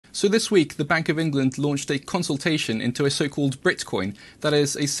So this week, the Bank of England launched a consultation into a so-called Bitcoin, that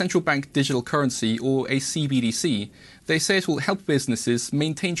is a central bank digital currency, or a CBDC. They say it will help businesses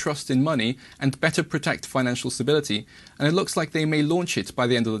maintain trust in money and better protect financial stability, and it looks like they may launch it by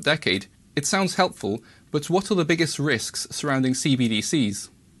the end of the decade. It sounds helpful, but what are the biggest risks surrounding CBDCs?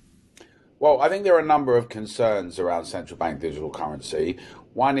 Well, I think there are a number of concerns around central bank digital currency.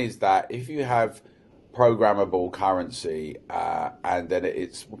 One is that if you have programmable currency, and then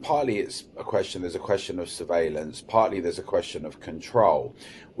it's partly it's a question. There's a question of surveillance. Partly there's a question of control.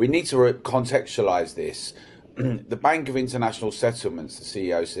 We need to contextualize this. The Bank of International Settlements, the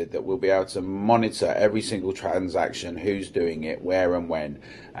CEO said that we'll be able to monitor every single transaction, who's doing it, where and when,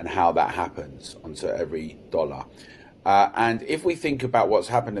 and how that happens onto every dollar. And if we think about what's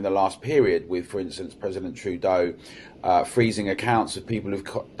happened in the last period with, for instance, President Trudeau freezing accounts of people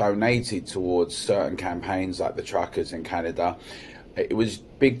who've donated towards certain campaigns like the truckers in Canada, it was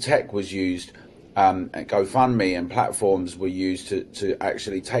big tech was used, GoFundMe and platforms were used to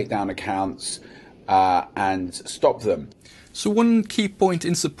actually take down accounts and stop them. So one key point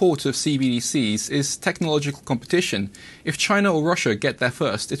in support of CBDCs is technological competition. If China or Russia get there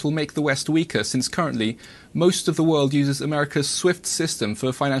first, it will make the West weaker, since currently most of the world uses America's SWIFT system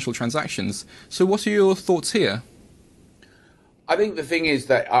for financial transactions. So what are your thoughts here? I think the thing is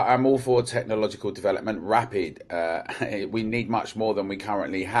that I'm all for technological development, rapid. We need much more than we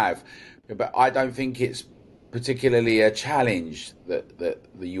currently have. But I don't think it's particularly a challenge that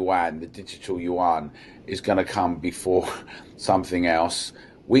the yuan, the digital yuan, is going to come before something else.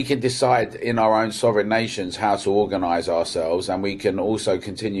 We can decide in our own sovereign nations how to organize ourselves, and we can also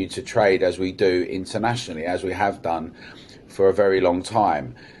continue to trade as we do internationally, as we have done for a very long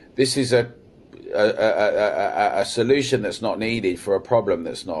time. This is a solution that's not needed for a problem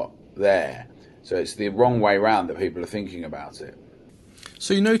that's not there. So it's the wrong way around that people are thinking about it.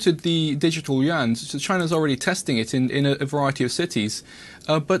 So you noted the digital yuan. So China's already testing it in a variety of cities,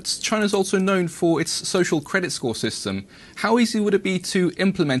 but China's also known for its social credit score system. How easy would it be to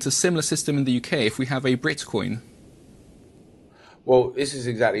implement a similar system in the UK if we have a Bitcoin? Well, this is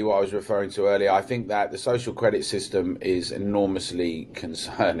exactly what I was referring to earlier. I think that the social credit system is enormously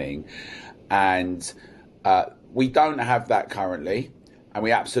concerning, and we don't have that currently, and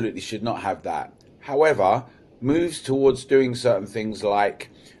we absolutely should not have that. However, moves towards doing certain things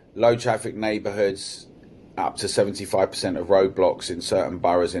like low traffic neighbourhoods, up to 75% of roadblocks in certain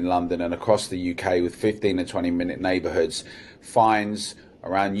boroughs in London and across the UK with 15 and 20-minute neighbourhoods, fines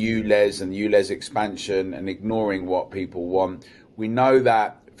around ULEZ and ULEZ expansion and ignoring what people want. We know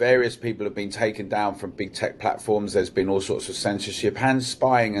that various people have been taken down from big tech platforms. There's been all sorts of censorship and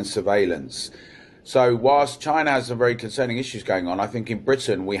spying and surveillance. So whilst China has some very concerning issues going on, I think in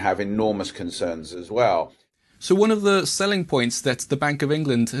Britain we have enormous concerns as well. So one of the selling points that the Bank of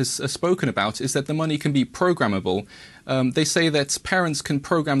England has spoken about is that the money can be programmable. They say that parents can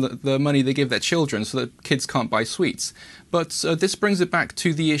program the money they give their children so that kids can't buy sweets. But this brings it back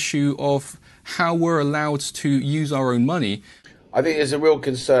to the issue of how we're allowed to use our own money. I think there's a real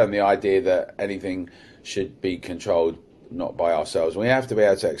concern, the idea that anything should be controlled not by ourselves. We have to be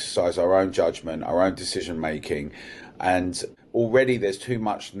able to exercise our own judgment, our own decision making. And already there's too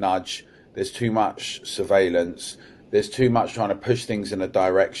much nudge. There's too much surveillance. There's too much trying to push things in a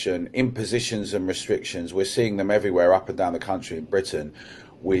direction, impositions and restrictions. We're seeing them everywhere up and down the country in Britain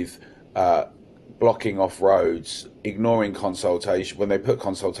with blocking off roads, ignoring consultation. When they put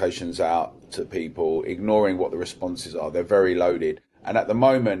consultations out to people, ignoring what the responses are, they're very loaded. And at the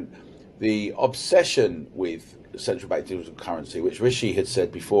moment, the obsession with central bank digital currency, which Rishi had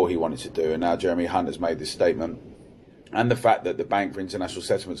said before he wanted to do, and now Jeremy Hunt has made this statement, and the fact that the Bank for International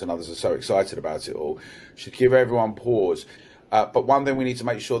Settlements and others are so excited about it all, should give everyone pause. But one thing we need to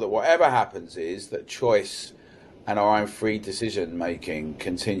make sure that whatever happens is that choice and our own free decision making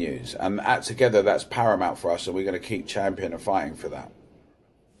continues. And together that's paramount for us, and we're going to keep championing and fighting for that.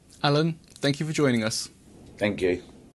 Alan, thank you for joining us. Thank you.